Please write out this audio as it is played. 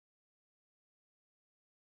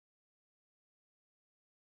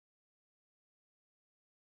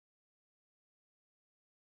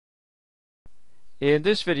In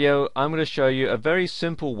this video I'm going to show you a very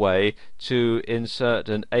simple way to insert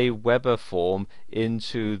an Aweber form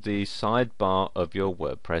into the sidebar of your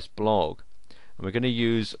WordPress blog. And we're going to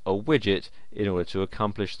use a widget in order to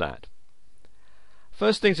accomplish that.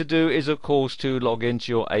 First thing to do is of course to log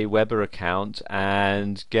into your Aweber account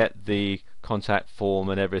and get the contact form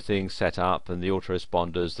and everything set up and the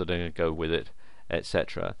autoresponders that are going to go with it,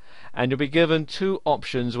 etc. And you'll be given two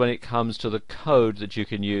options when it comes to the code that you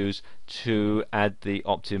can use to add the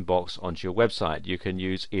opt-in box onto your website. You can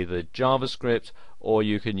use either JavaScript or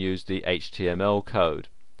you can use the HTML code.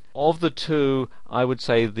 Of the two, I would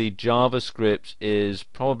say the JavaScript is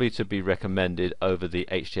probably to be recommended over the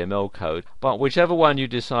HTML code, but whichever one you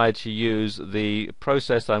decide to use, the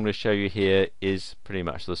process that I'm going to show you here is pretty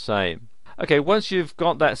much the same. Okay, once you've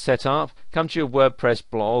got that set up, come to your WordPress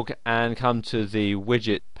blog and come to the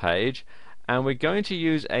widget page, and we're going to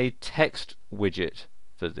use a text widget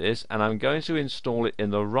for this, and I'm going to install it in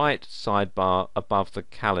the right sidebar above the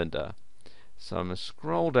calendar. So I'm going to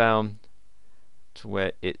scroll down to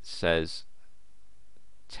where it says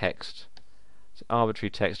text, it's arbitrary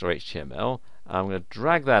text or HTML. I'm going to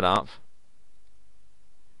drag that up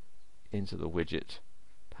into the widget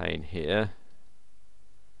pane here,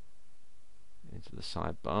 into the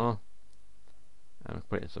sidebar, and we'll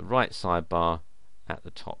put it into the right sidebar at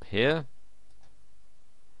the top here.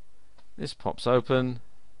 This pops open.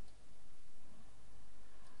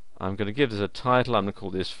 I'm going to give this a title. I'm going to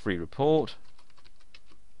call this free report.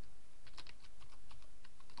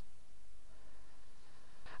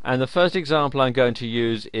 And the first example I'm going to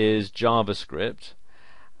use is JavaScript,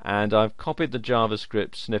 and I've copied the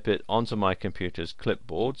JavaScript snippet onto my computer's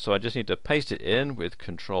clipboard, so I just need to paste it in with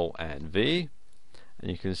Control and V, and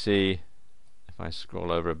you can see if I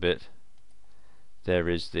scroll over a bit, there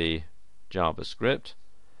is the JavaScript.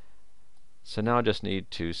 So now I just need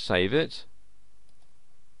to save it.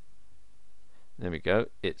 There we go,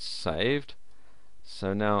 it's saved.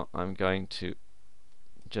 So now I'm going to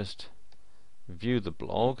just view the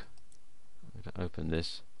blog. I'm going to open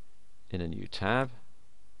this in a new tab.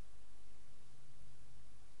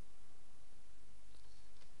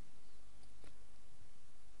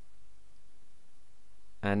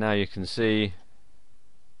 And now you can see,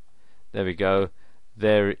 there we go,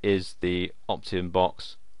 there is the opt-in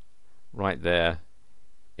box right there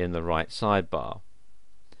in the right sidebar.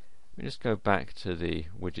 Let me just go back to the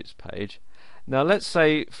widgets page. Now let's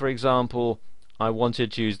say, for example, I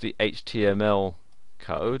wanted to use the HTML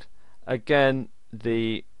code. Again,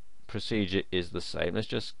 the procedure is the same. Let's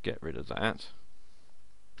just get rid of that.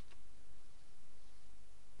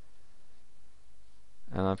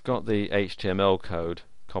 And I've got the HTML code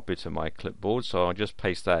copied to my clipboard, so I'll just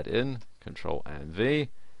paste that in, Control and V.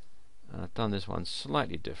 And I've done this one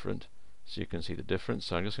slightly different so you can see the difference.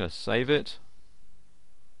 So I'm just going to save it.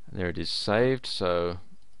 And there it is saved. So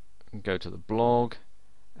go to the blog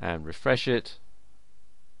and refresh it.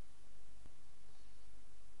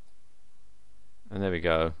 And there we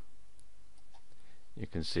go. You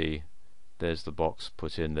can see there's the box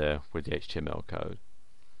put in there with the HTML code.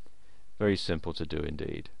 Very simple to do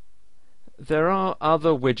indeed. There are other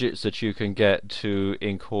widgets that you can get to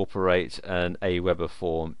incorporate an Aweber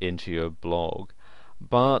form into your blog,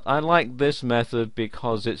 but I like this method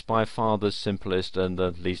because it's by far the simplest and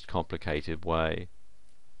the least complicated way.